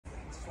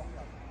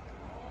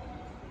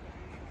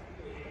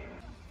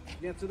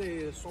今天走得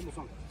爽不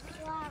爽？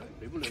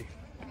累不累？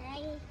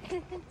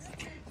累。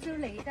走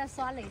累的，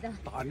耍累的。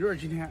大女儿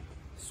今天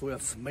说要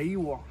吃美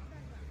蛙，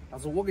但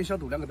是我跟小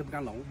杜两个都不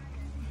敢弄，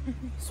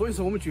所以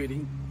说我们决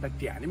定在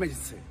店里面去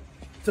吃。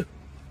走。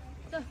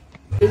走。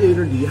姐姐有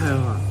点厉害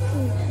哈，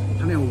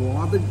她连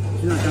蛙都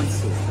经常想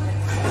吃。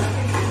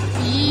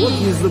我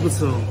平时都不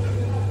吃哦，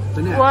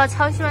真的。我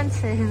超喜欢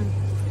吃。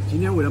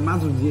今天为了满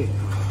足你，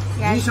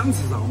你想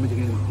吃啥我们就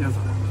给你点啥。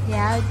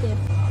要得。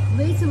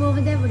每次我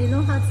们在屋里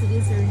弄好吃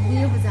的时候，你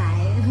又不在，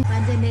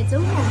反正呢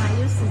周末嘛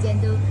有时间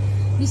都，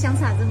你想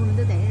吃啥子我们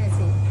都带你来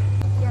吃。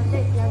要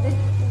得，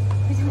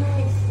非常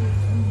开心，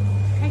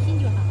开心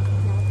就好。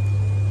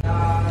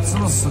吃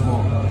了4个。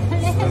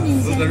很明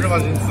显。正儿八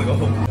经4个。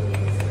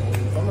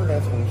专门在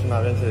重庆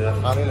那边去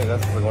喊的那个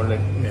4个人，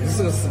硬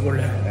是个4个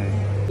人。哎，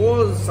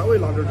我稍微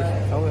拿点就行，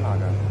稍微拿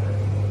点。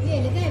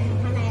那个也不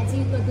怕来，这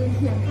个都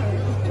2盘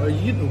了。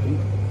1度。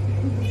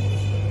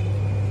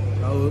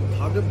然后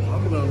他跟胖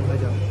哥还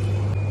讲，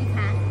你看，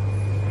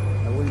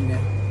来我赢的。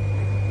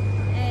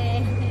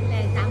哎，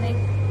来大美。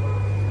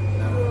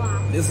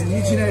哇，那是你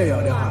今天要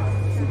的哈。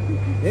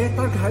哎，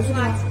打开水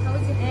了。超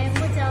级哎，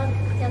我叫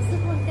师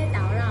傅该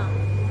到了，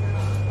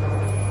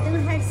等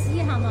会儿洗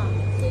一下嘛，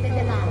这个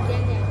烂点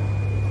点。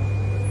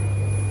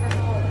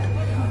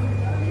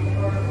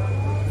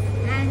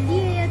啊，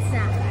你也要吃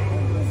啊？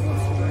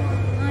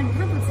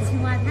他不吃青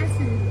蛙，他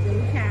是肉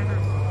片哈，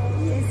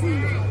这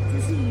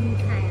是鱼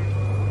排啊。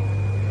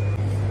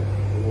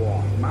哇，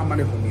满满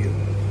的红油。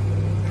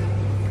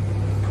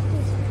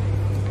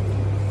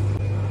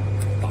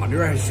大女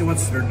儿还喜欢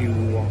吃点牛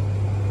蛙。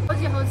超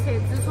级好吃！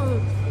自从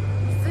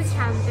之前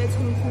在重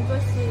庆做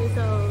实习的时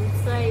候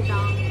吃了一道，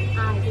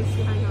啊，就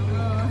喜欢上了。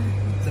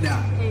真的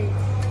啊？哎，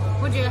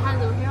我觉得它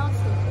肉很好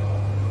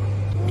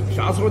吃。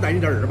下次我带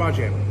你到2把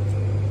去，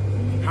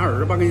喊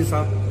2把给你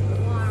烧。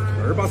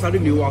2把烧的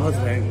牛蛙好吃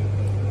的，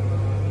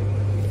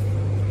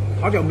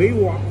它叫美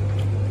蛙，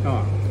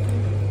啊。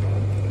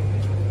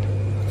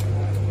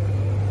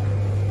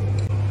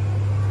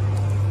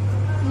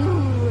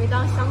味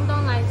道相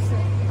当来吃。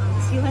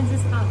喜欢吃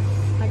炒，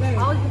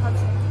超级好吃。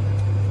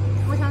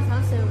我想上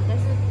舌，但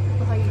是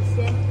不好意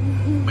思。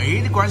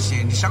没得关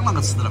系，你想啷个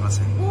吃就啷个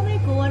吃。我们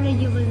个人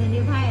一个人的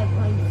话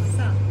不好意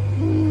思啊。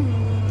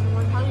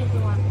我超级喜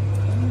欢。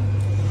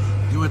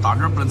因为大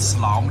女儿不能吃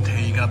辣，我们特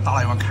意给她打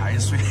了一碗开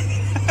水。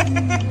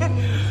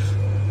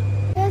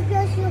哥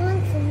哥喜欢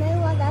吃美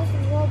蛙，但是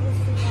我不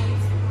喜欢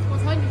吃。我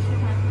超级喜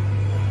欢。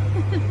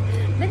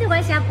没得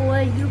关系啊，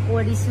有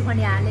各的喜欢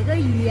的啊。那个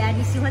鱼啊，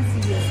你喜欢吃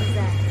鱼是不是？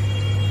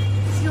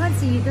喜欢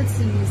吃鱼都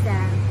吃鱼噻。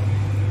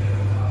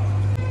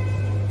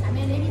下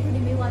面那里头的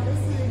美蛙都是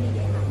你的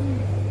哈。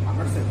慢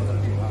慢吃，不着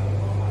急啊。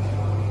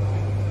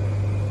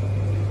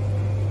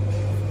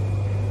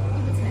你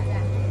不吃那个？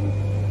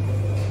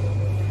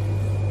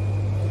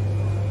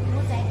我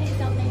再给你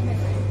找美味。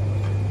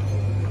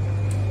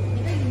那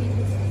个鱼里头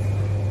是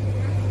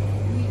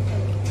鱼头。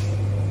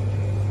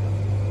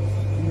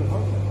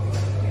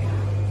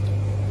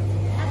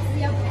它只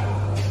要排。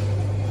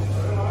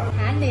看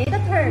那个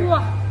腿儿。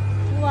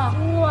哇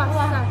塞！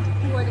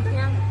我的天！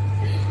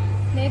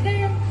那个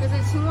人这是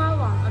青蛙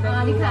王啊，啊，对，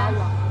你看牛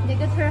蛙王。那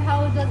个腿儿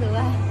好多肉啊！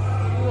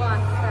哇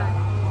塞，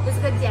这是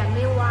个健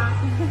美蛙。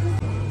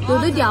肉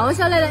都掉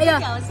下来了，哎呀，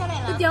掉下来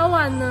了，都掉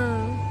完了，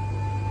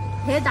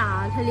很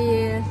大它的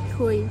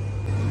腿。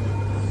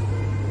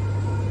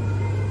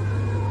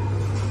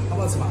好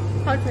不好吃嘛？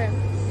好吃，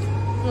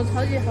我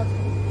超级好吃，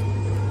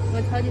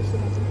我超级喜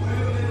欢吃。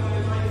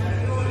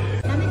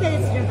那你在这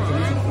吃点饭？我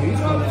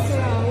不吃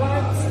了，我还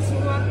吃青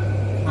蛙。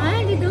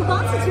哎，你都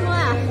光吃青蛙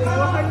啊？我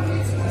还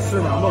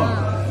吃饭不？有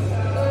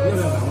没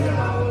有饭？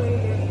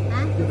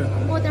啊？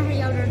我等会儿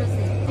舀点儿都吃。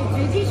最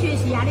近学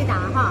习压力大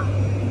哈。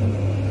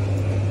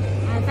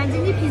反正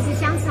你平时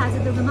想吃啥子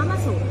都跟妈妈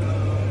说，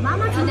妈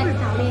妈听不到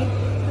的，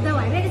不在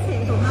外面的吃，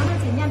妈妈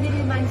尽量给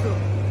你满足。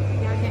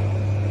了解，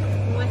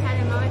我晓得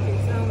妈妈最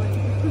喜欢我。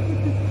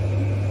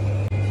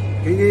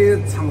给你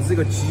尝试一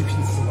个极品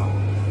吃法，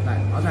来，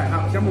阿才，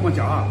好，小萌萌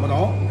叫哈，莫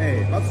动，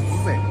哎，保持姿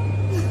势，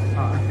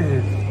好，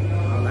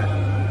好来，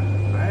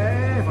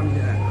哎，放进去，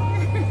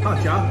好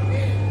叫，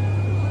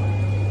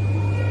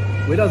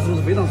味道是不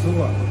是非常舒服？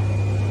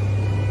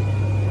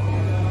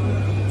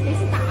这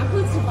是大口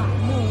吃饭哦。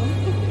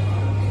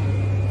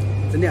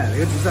真的，那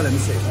个就是要能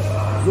吃，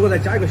如果再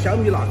加一个小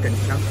米辣更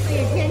香。哎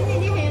呀天哪，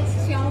你还要吃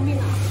小米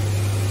辣？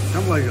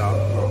香不香？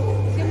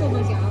小萌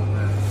萌叫。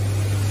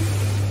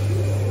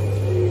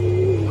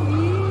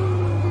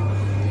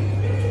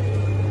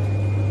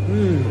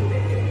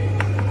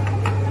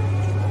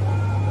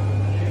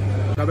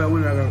要不要我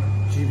那个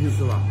极品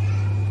吃法？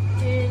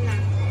有点辣，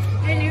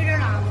哎，你有点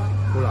辣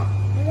不？不辣。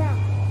不要，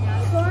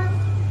说。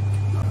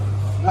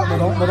好，莫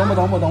动。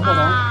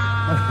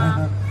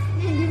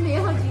你没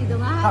好激动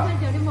啊？还想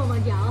叫你萌萌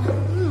叫。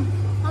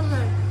好吃。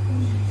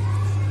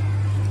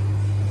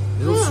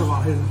这种吃法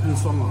很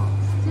爽啊！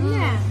真的。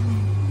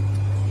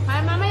哎，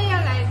妈妈也要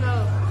来一口。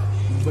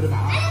没得办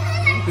啊。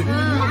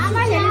妈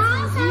妈练的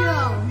自己哟。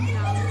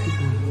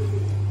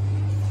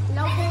老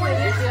公为的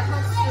最好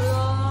吃哦。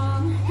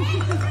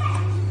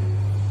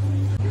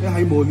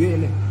有墨鱼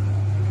的，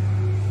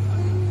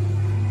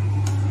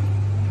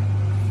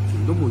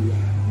挺多墨鱼。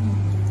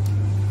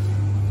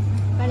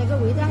把那个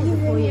味道还是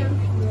可以，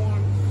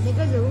那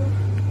个肉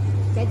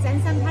再沾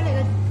上它那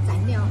个蘸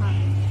料哈。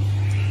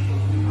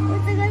我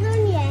这个都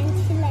连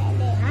起来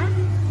的啊，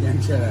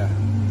连起来。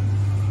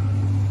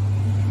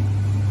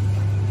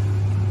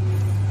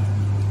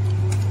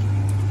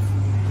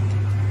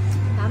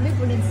大妹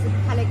不能吃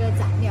它那个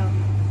蘸料，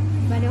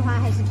不然的话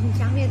还是挺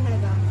香的，它那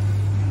个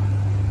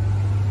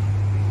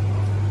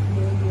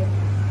墨鱼。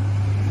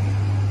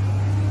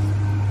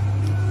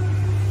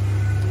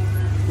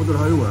我觉得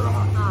好有味儿了哈。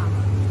啊，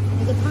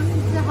那个汤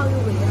汁好有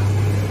味啊。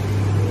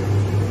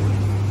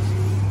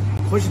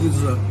可惜的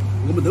是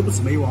我们都不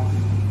吃美蛙，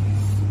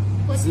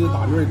只有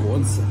大女儿一个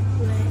人吃。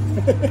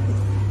对。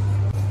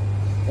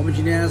我们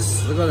今天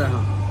4个人哈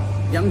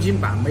，2斤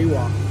半美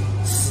蛙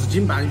，4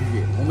斤半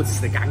鱼，我们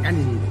吃得干干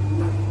净净的。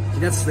今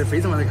天吃得非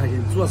常的开心，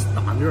主要是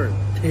大女儿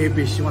特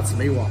别喜欢吃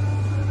美蛙，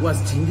我还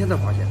是今天才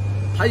发现，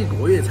她1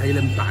个月才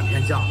能半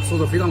天假，说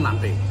着非常难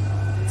得，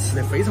吃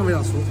得非常非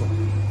常舒服，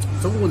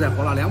总共才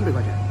花了200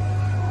块钱。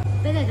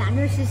本来大女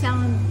儿是想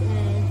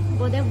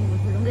我在屋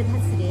头弄给她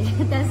吃的，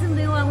但是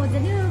美蛙我真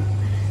的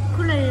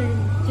可能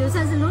就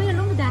算是弄也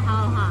弄不太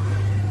好哈，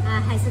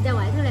还是在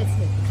外头来吃，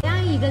这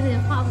样一个人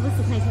花50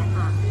块钱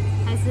哈，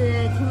还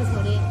是挺不错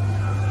的。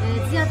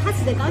只要她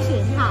吃得高兴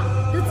哈，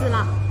都值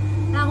了。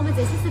那我们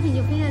这期视频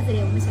就分享到这里，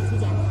我们下期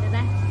见，拜拜。